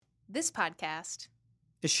This podcast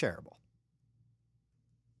is shareable.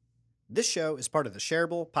 This show is part of the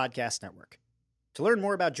Shareable Podcast Network. To learn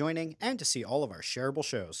more about joining and to see all of our shareable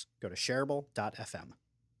shows, go to shareable.fm.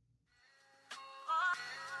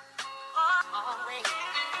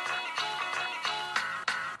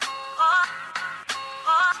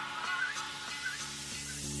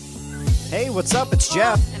 Hey, what's up? It's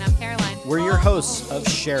Jeff. And I'm Caroline. We're your hosts of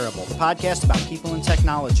Shareable, the podcast about people and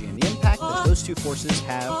technology and the impact that those two forces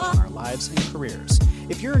have on our lives and careers.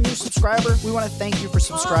 If you're a new subscriber, we want to thank you for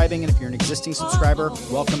subscribing. And if you're an existing subscriber,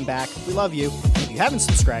 welcome back. We love you. And if you haven't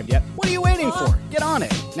subscribed yet, what are you waiting for? Get on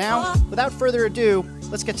it. Now, without further ado,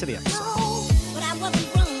 let's get to the episode.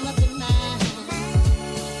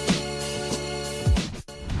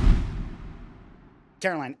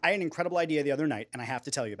 Caroline, I had an incredible idea the other night, and I have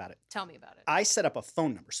to tell you about it. Tell me about it. I set up a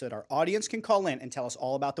phone number so that our audience can call in and tell us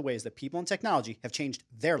all about the ways that people in technology have changed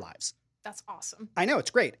their lives. That's awesome. I know, it's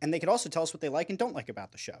great. And they could also tell us what they like and don't like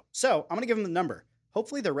about the show. So I'm going to give them the number.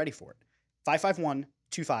 Hopefully they're ready for it.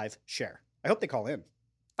 551-25-SHARE. I hope they call in.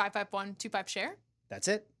 551-25-SHARE? That's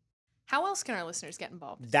it. How else can our listeners get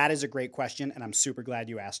involved? That is a great question, and I'm super glad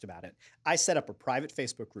you asked about it. I set up a private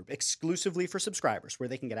Facebook group exclusively for subscribers where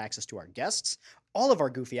they can get access to our guests, all of our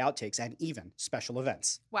goofy outtakes, and even special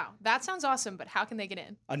events. Wow, that sounds awesome, but how can they get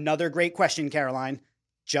in? Another great question, Caroline.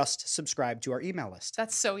 Just subscribe to our email list.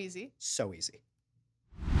 That's so easy. So easy.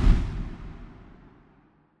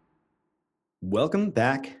 Welcome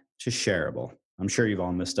back to Shareable. I'm sure you've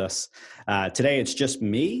all missed us. Today, it's just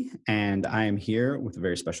me, and I am here with a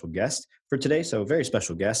very special guest for today. So, very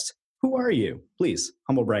special guest. Who are you? Please,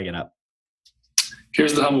 humble bragging up.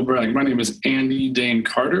 Here's the humble brag. My name is Dane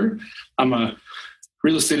Carter. I'm a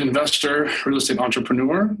real estate investor, real estate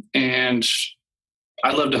entrepreneur, and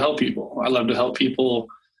I love to help people. I love to help people,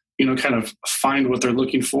 kind of find what they're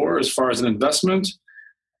looking for as far as an investment.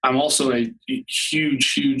 I'm also a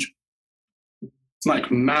huge,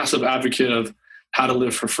 massive advocate of how to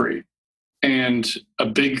live for free. And a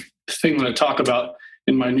big thing that I talk about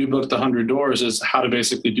in my new book, The 100 Doors, is how to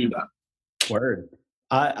basically do that. Word.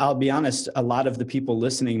 I'll be honest, a lot of the people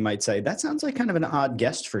listening might say, that sounds like kind of an odd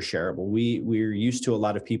guest for Shareable. We're used to a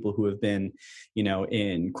lot of people who have been,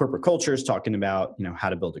 in corporate cultures talking about, how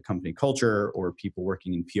to build a company culture, or people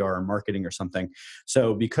working in PR or marketing or something.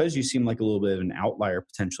 So because you seem like a little bit of an outlier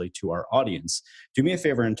potentially to our audience, do me a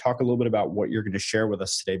favor and talk a little bit about what you're going to share with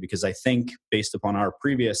us today, because I think based upon our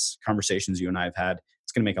previous conversations you and I have had,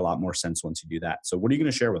 it's going to make a lot more sense once you do that. So what are you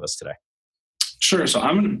going to share with us today? Sure. So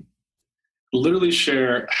I'm going to literally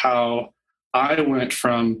share how I went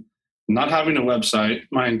from not having a website,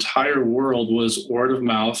 my entire world was word of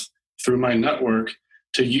mouth through my network,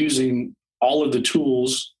 to using all of the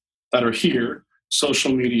tools that are here,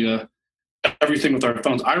 social media, everything with our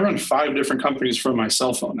phones. I run 5 different companies from my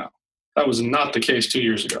cell phone now. That was not the case 2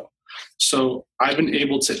 years ago. So I've been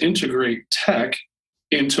able to integrate tech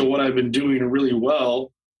into what I've been doing really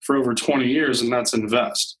well for over 20 years, and that's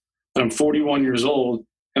invest. And I'm 41 years old.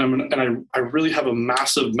 And I really have a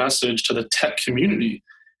massive message to the tech community,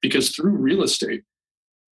 because through real estate,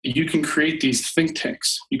 you can create these think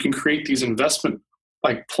tanks. You can create these investment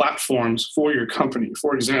platforms for your company.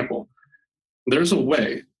 For example, there's a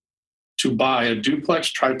way to buy a duplex,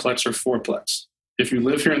 triplex, or fourplex. If you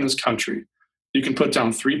live here in this country, you can put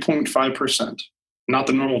down 3.5%, not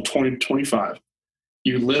the normal 20 to 25.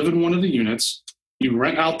 You live in one of the units, you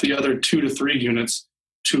rent out the other 2 to 3 units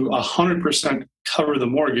to 100% cover the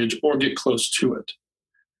mortgage or get close to it.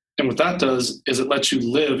 And what that does is it lets you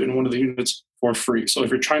live in one of the units for free. So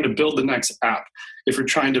if you're trying to build the next app, if you're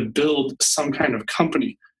trying to build some kind of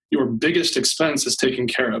company, your biggest expense is taken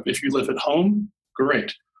care of. If you live at home,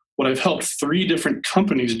 great. What I've helped 3 different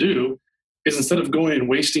companies do is, instead of going and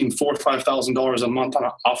wasting $4,000 or $5,000 a month on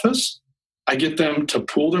an office, I get them to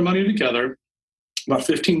pool their money together, about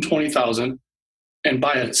 $15,000, $20,000, and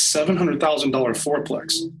buy a $700,000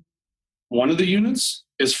 fourplex. One of the units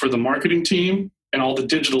is for the marketing team and all the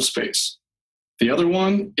digital space. The other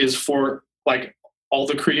one is for all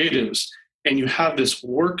the creatives. And you have this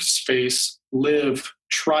workspace, live,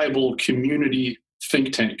 tribal community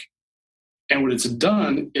think tank. And what it's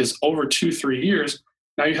done is, over 2-3 years,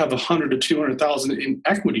 now you have $100,000 to $200,000 in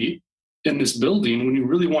equity in this building. When you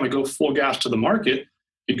really want to go full gas to the market,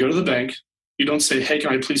 you go to the bank. You don't say, hey,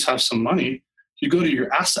 can I please have some money? You go to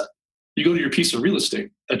your asset. You go to your piece of real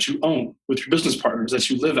estate that you own with your business partners that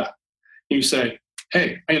you live at. And you say,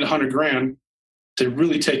 hey, I need $100,000 to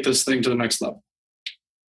really take this thing to the next level.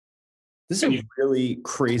 This is a really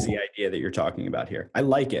crazy idea that you're talking about here. I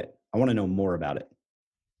like it. I want to know more about it.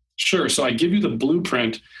 Sure. So I give you the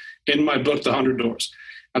blueprint in my book, The 100 Doors.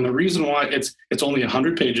 And the reason why it's only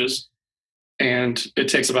 100 pages and it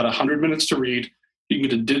takes about 100 minutes to read. You can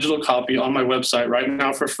get a digital copy on my website right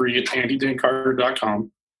now for free at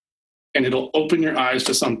andydanecarter.com. And it'll open your eyes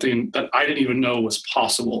to something that I didn't even know was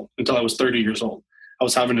possible until I was 30 years old. I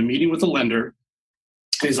was having a meeting with a lender.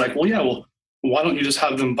 And he's like, well, why don't you just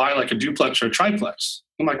have them buy like a duplex or a triplex?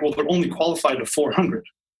 I'm like, well, they're only qualified to 400.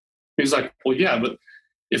 He's like, well, yeah, but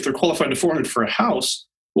if they're qualified to 400 for a house,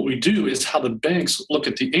 what we do is how the banks look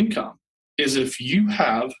at the income is if you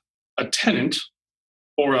have a tenant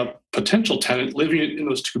or a potential tenant living in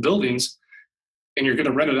those two buildings and you're going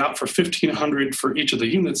to rent it out for $1,500 for each of the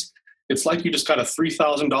units, it's like you just got a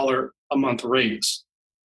 $3,000 a month raise.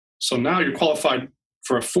 So now you're qualified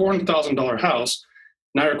for a $400,000 house.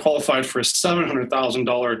 Now you're qualified for a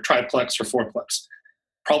 $700,000 triplex or fourplex.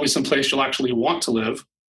 Probably someplace you'll actually want to live,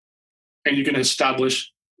 and you're going to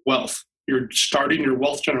establish wealth. You're starting your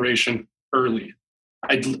wealth generation early.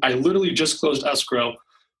 I literally just closed escrow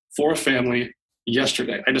for a family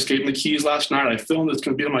yesterday. I just gave them the keys last night. I filmed it's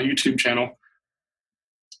going to be on my YouTube channel.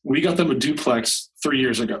 We got them a duplex 3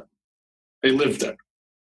 years ago. They lived there.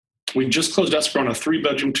 We just closed escrow on a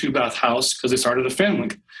 3-bedroom, 2-bath house because they started a family.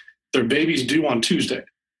 Their baby's due on Tuesday.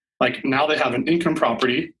 Like now they have an income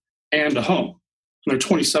property and a home. And they're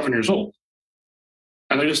 27 years old.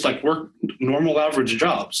 And they just like work normal average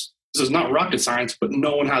jobs. This is not rocket science, but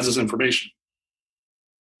no one has this information.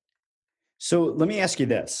 So let me ask you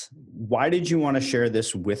this. Why did you want to share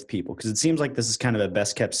this with people? Because it seems like this is kind of a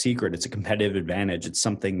best kept secret. It's a competitive advantage. It's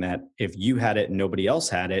something that if you had it and nobody else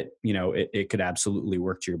had it, it could absolutely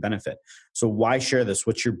work to your benefit. So why share this?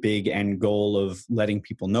 What's your big end goal of letting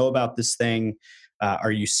people know about this thing?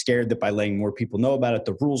 Are you scared that by letting more people know about it,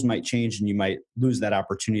 the rules might change and you might lose that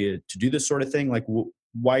opportunity to do this sort of thing? Like,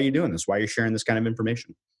 why are you doing this? Why are you sharing this kind of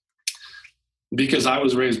information? Because I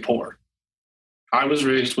was raised poor. I was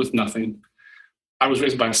raised with nothing. I was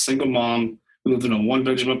raised by a single mom who lived in a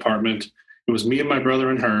 1-bedroom apartment. It was me and my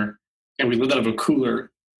brother and her, and we lived out of a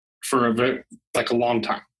cooler for a long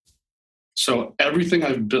time. So everything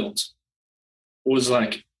I've built was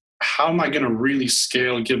like, how am I going to really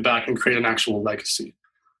scale, give back, and create an actual legacy?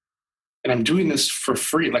 And I'm doing this for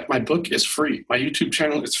free. Like my book is free. My YouTube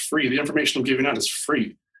channel is free. The information I'm giving out is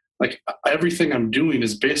free. Like everything I'm doing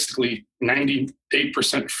is basically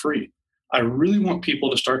 98% free. I really want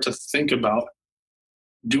people to start to think about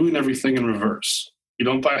doing everything in reverse. You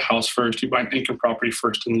don't buy a house first, you buy an income property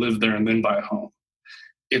first and live there and then buy a home.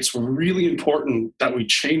 It's really important that we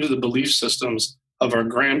change the belief systems of our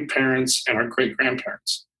grandparents and our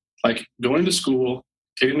great-grandparents. Like going to school,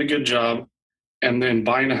 getting a good job, and then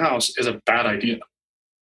buying a house is a bad idea. It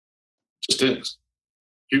just is.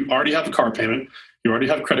 You already have a car payment. You already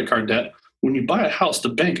have credit card debt. When you buy a house, the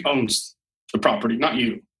bank owns the property, not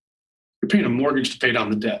you. You're paying a mortgage to pay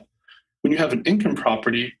down the debt. When you have an income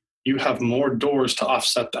property, you have more doors to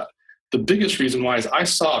offset that. The biggest reason why is I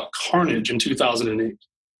saw carnage in 2008.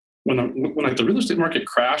 When the real estate market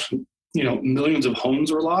crashed, millions of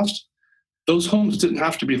homes were lost. Those homes didn't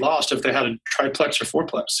have to be lost if they had a triplex or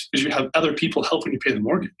fourplex because you have other people helping you pay the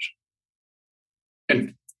mortgage.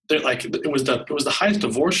 And it was the highest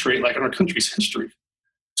divorce rate like in our country's history.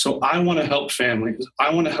 So I want to help families.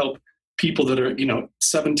 I want to help people that are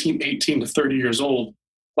 17, 18 to 30 years old,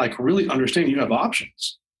 like really understand you have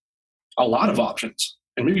options, a lot of options,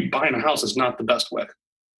 and maybe buying a house is not the best way.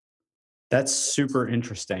 That's super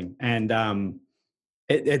interesting. And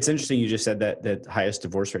it's interesting you just said that highest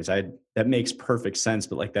divorce rates. That makes perfect sense,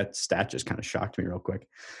 but like that stat just kind of shocked me real quick.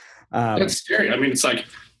 That's scary. I mean, it's like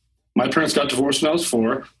my parents got divorced when I was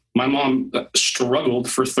 4. My mom struggled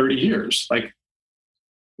for 30 years. Like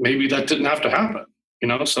maybe that didn't have to happen,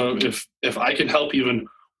 So if I can help even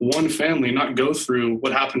one family not go through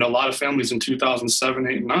what happened to a lot of families in 2007,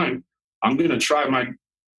 8, and 9, I'm going to try my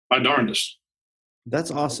darndest.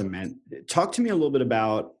 That's awesome, man. Talk to me a little bit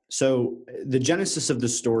about, so the genesis of the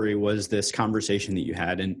story was this conversation that you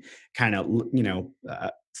had and kind of,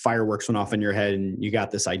 fireworks went off in your head and you got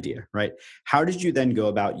this idea, right? How did you then go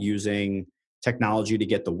about using technology to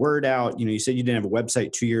get the word out? You said you didn't have a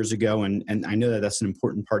website 2 years ago, and I know that that's an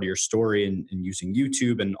important part of your story and using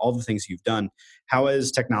YouTube and all the things you've done. How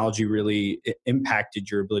has technology really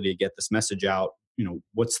impacted your ability to get this message out?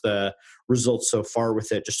 What's the results so far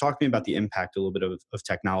with it? Just talk to me about the impact a little bit of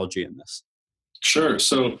technology in this. Sure.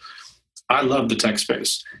 So I love the tech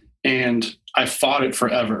space and I fought it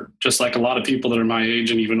forever, just like a lot of people that are my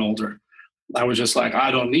age and even older. I was just like,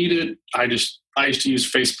 I don't need it. I used to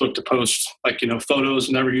use Facebook to post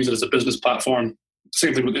photos, never use it as a business platform.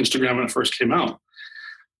 Same thing with Instagram when it first came out.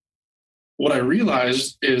 What I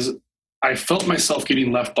realized is I felt myself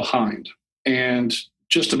getting left behind. And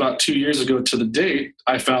just about 2 years ago to the date,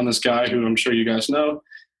 I found this guy who I'm sure you guys know,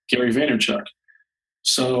 Gary Vaynerchuk.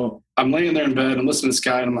 So I'm laying there in bed, I'm listening to this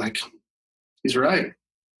guy, and I'm like, he's right.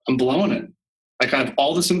 I'm blowing it. Like, I have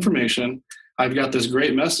all this information. I've got this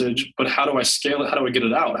great message, but how do I scale it? How do I get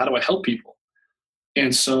it out? How do I help people?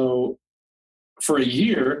 And so for a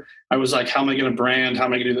year, I was like, how am I going to brand? How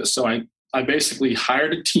am I going to do this? So I basically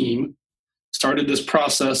hired a team, started this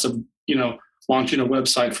process of, launching a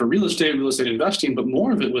website for real estate investing, but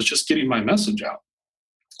more of it was just getting my message out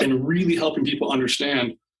and really helping people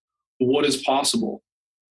understand what is possible.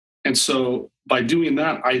 And so by doing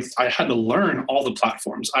that, I had to learn all the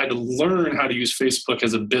platforms. I had to learn how to use Facebook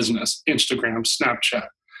as a business, Instagram, Snapchat,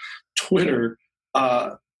 Twitter,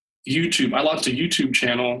 YouTube. I launched a YouTube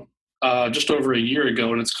channel just over a year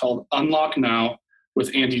ago, and it's called Unlock Now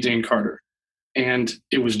with Andy Dane Carter. And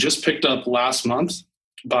it was just picked up last month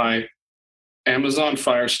by Amazon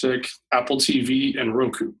Fire Stick, Apple TV, and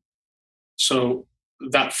Roku. So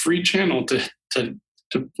that free channel to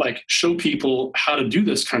like show people how to do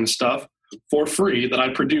this kind of stuff for free that I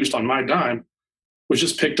produced on my dime was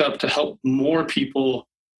just picked up to help more people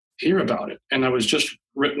hear about it. And I was just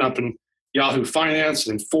written up in Yahoo Finance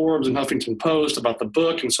and Forbes and Huffington Post about the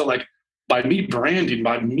book. And so like by me branding,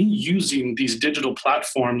 by me using these digital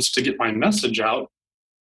platforms to get my message out,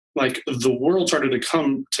 like the world started to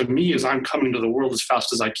come to me as I'm coming to the world as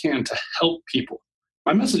fast as I can to help people.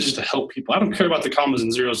 My message is to help people. I don't care about the commas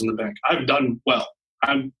and zeros in the bank. I've done well.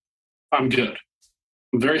 I'm good.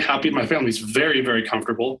 I'm very happy. My family's very, very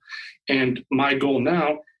comfortable. And my goal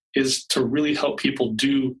now is to really help people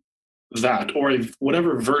do that, or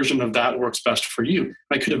whatever version of that works best for you.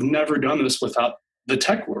 I could have never done this without the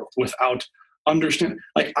tech world, without understanding.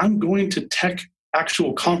 Like, I'm going to tech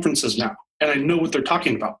actual conferences now, and I know what they're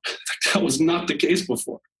talking about. That was not the case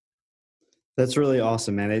before. That's really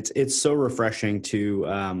awesome, man. It's so refreshing to,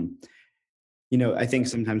 I think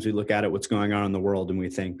sometimes we look at it, what's going on in the world, and we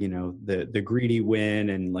think, the greedy win,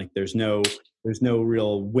 and like there's no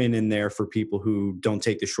real win in there for people who don't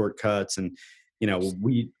take the shortcuts. And,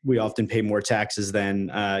 we often pay more taxes than,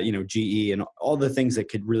 GE and all the things that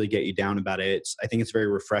could really get you down about it. I think it's very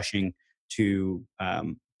refreshing to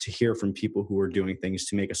hear from people who are doing things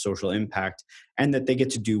to make a social impact and that they get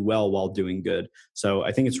to do well while doing good. So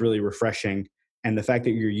I think it's really refreshing. And the fact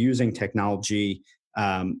that you're using technology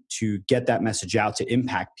to get that message out, to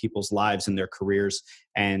impact people's lives and their careers,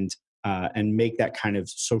 and make that kind of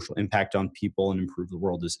social impact on people and improve the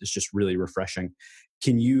world is just really refreshing.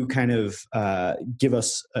 Can you kind of give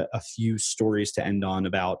us a few stories to end on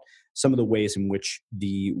about some of the ways in which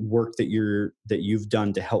the work that you've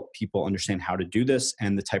done to help people understand how to do this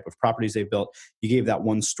and the type of properties they've built? You gave that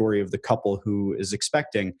one story of the couple who is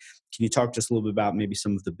expecting. Can you talk just a little bit about maybe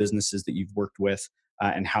some of the businesses that you've worked with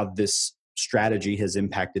and how this strategy has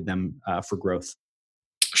impacted them for growth?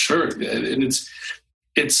 Sure. And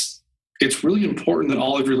it's really important that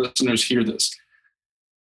all of your listeners hear this.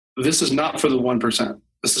 This is not for the 1%.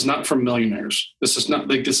 This is not for millionaires. This is not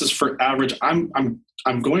like, this is for average. I'm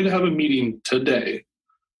going to have a meeting today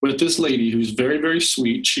with this lady who's very, very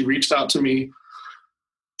sweet. She reached out to me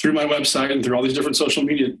through my website and through all these different social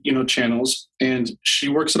media, channels. And she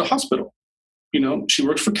works at a hospital. She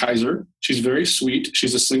works for Kaiser. She's very sweet.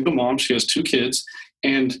 She's a single mom. She has 2 kids.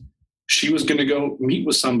 And she was going to go meet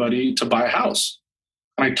with somebody to buy a house.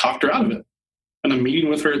 And I talked her out of it. And I'm meeting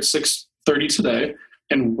with her at 6:30 today.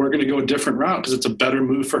 And we're going to go a different route because it's a better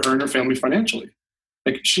move for her and her family financially.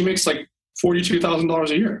 Like, she makes like $42,000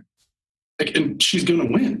 a year. Like, and she's going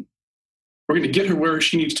to win. We're going to get her where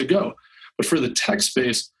she needs to go. But for the tech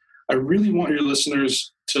space, I really want your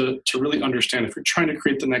listeners to really understand, if you're trying to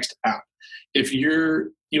create the next app, if you're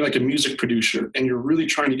like a music producer and you're really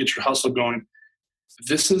trying to get your hustle going,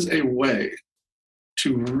 this is a way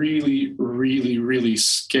to really, really, really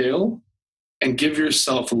scale and give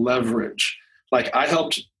yourself leverage. Like, I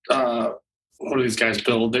helped, what do these guys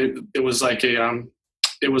build? It was like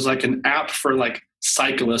an app for like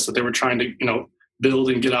cyclists that they were trying to, build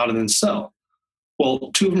and get out and then sell.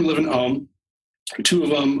 Well, 2 of them live in home. 2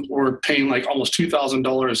 of them were paying like almost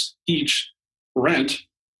 $2,000 each rent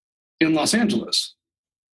in Los Angeles.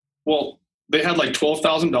 Well, they had like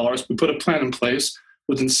 $12,000. We put a plan in place.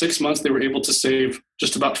 Within 6 months, they were able to save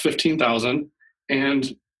just about $15,000,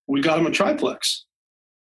 and we got them a triplex.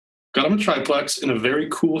 Got them a triplex in a very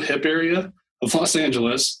cool, hip area of Los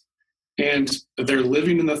Angeles, and they're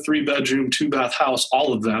living in the 3-bedroom, 2-bath house,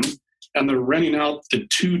 all of them, and they're renting out the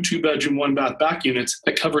 2 2-bedroom, 1-bath back units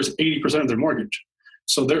that covers 80% of their mortgage.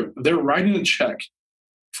 So they're writing a check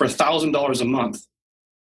for $1,000 a month,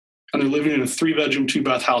 and they're living in a 3-bedroom,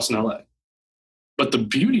 2-bath house in LA. But the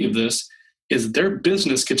beauty of this is their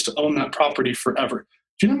business gets to own that property forever.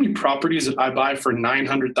 Do you know how many properties that I buy for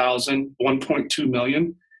 $900,000, $1.2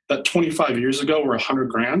 million that 25 years ago were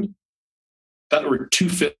 $100,000, that were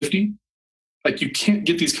 $250,000? Like, you can't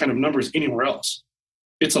get these kind of numbers anywhere else.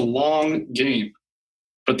 It's a long game,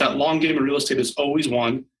 but that long game in real estate is always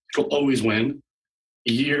won. It'll always win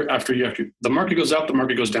year after year after year. The market goes up, the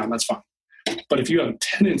market goes down. That's fine. But if you have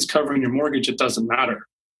tenants covering your mortgage, it doesn't matter.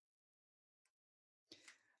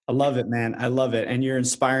 I love it, man. I love it. And you're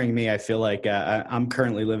inspiring me. I feel like I'm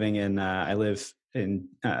currently living in, I live in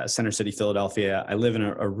Center City, Philadelphia. I live in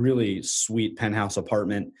a really sweet penthouse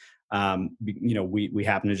apartment. We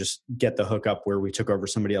happen to just get the hookup where we took over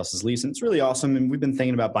somebody else's lease, and it's really awesome. And we've been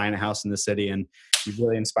thinking about buying a house in the city, and you've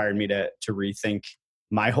really inspired me to rethink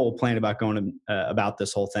my whole plan about going about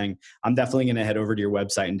this whole thing. I'm definitely going to head over to your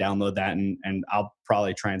website and download that, and I'll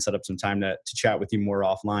probably try and set up some time to chat with you more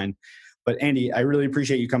offline. But Andy, I really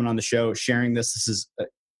appreciate you coming on the show, sharing this. This is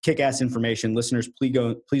kick-ass information. Listeners, please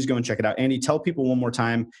go and check it out. Andy, tell people one more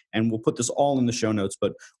time, and we'll put this all in the show notes,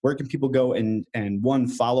 but where can people go and one,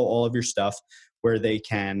 follow all of your stuff, where they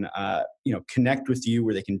can connect with you,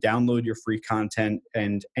 where they can download your free content,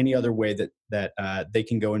 and any other way that they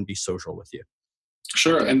can go and be social with you?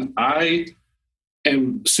 Sure. And I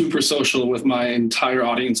am super social with my entire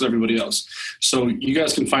audience and everybody else. So you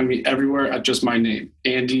guys can find me everywhere at just my name,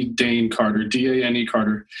 Andy Dane Carter, Dane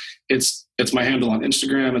Carter. It's my handle on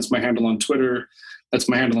Instagram. It's my handle on Twitter. That's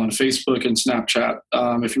my handle on Facebook and Snapchat.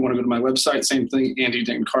 If you want to go to my website, same thing,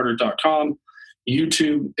 andydanecarter.com.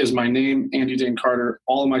 YouTube is my name, Andy Dane Carter.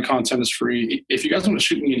 All of my content is free. If you guys want to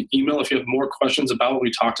shoot me an email, if you have more questions about what we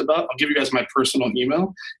talked about, I'll give you guys my personal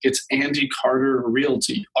email. It's Andy Carter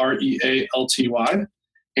Realty, REALTY.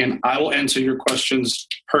 And I will answer your questions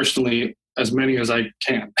personally, as many as I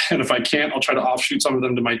can. And if I can't, I'll try to offshoot some of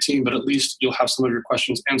them to my team, but at least you'll have some of your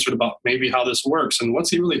questions answered about maybe how this works and what's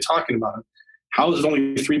he really talking about. How is it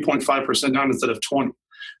only 3.5% down instead of 20?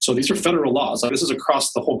 So these are federal laws. This is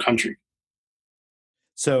across the whole country.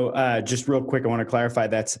 So just real quick, I want to clarify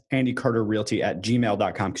that's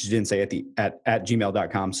andycarterrealty@gmail.com, because you didn't say at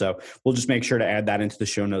gmail.com. So we'll just make sure to add that into the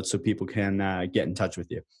show notes so people can get in touch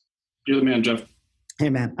with you. You're the man, Jeff.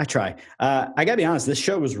 Hey, man, I try. I got to be honest, this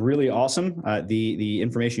show was really awesome. The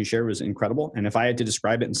information you shared was incredible. And if I had to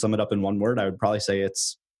describe it and sum it up in one word, I would probably say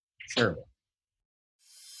it's shareable.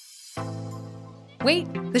 Wait,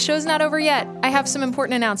 the show's not over yet. I have some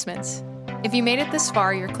important announcements. If you made it this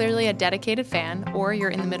far, you're clearly a dedicated fan, or you're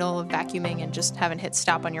in the middle of vacuuming and just haven't hit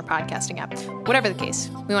stop on your podcasting app. Whatever the case,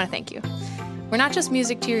 we want to thank you. We're not just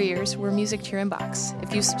music to your ears, we're music to your inbox.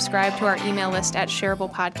 If you subscribe to our email list at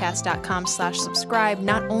shareablepodcast.com/subscribe,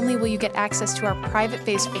 not only will you get access to our private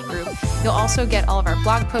Facebook group, you'll also get all of our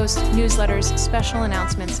blog posts, newsletters, special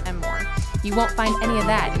announcements, and more. You won't find any of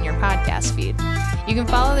that in your podcast feed. You can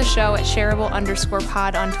follow the show at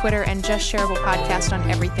shareable_pod on Twitter and just Shareable Podcast on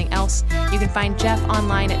everything else. You can find Jeff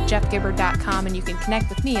online at jeffgibber.com, and you can connect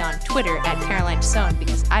with me on Twitter at Caroline Desone,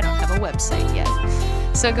 because I don't have a website yet.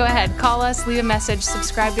 So go ahead, call us, leave a message,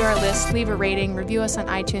 subscribe to our list, leave a rating, review us on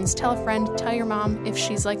iTunes, tell a friend, tell your mom. If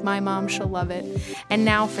she's like my mom, she'll love it. And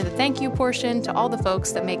now for the thank you portion to all the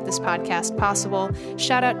folks that make this podcast possible.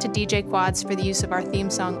 Shout out to DJ Quads for the use of our theme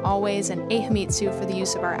song, Always, and Ahamitsu for the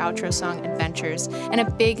use of our outro song, Adventures. And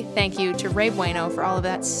a big thank you to Ray Bueno for all of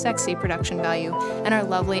that sexy production value, and our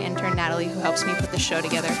lovely intern Natalie, who helps me put the show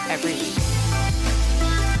together every week.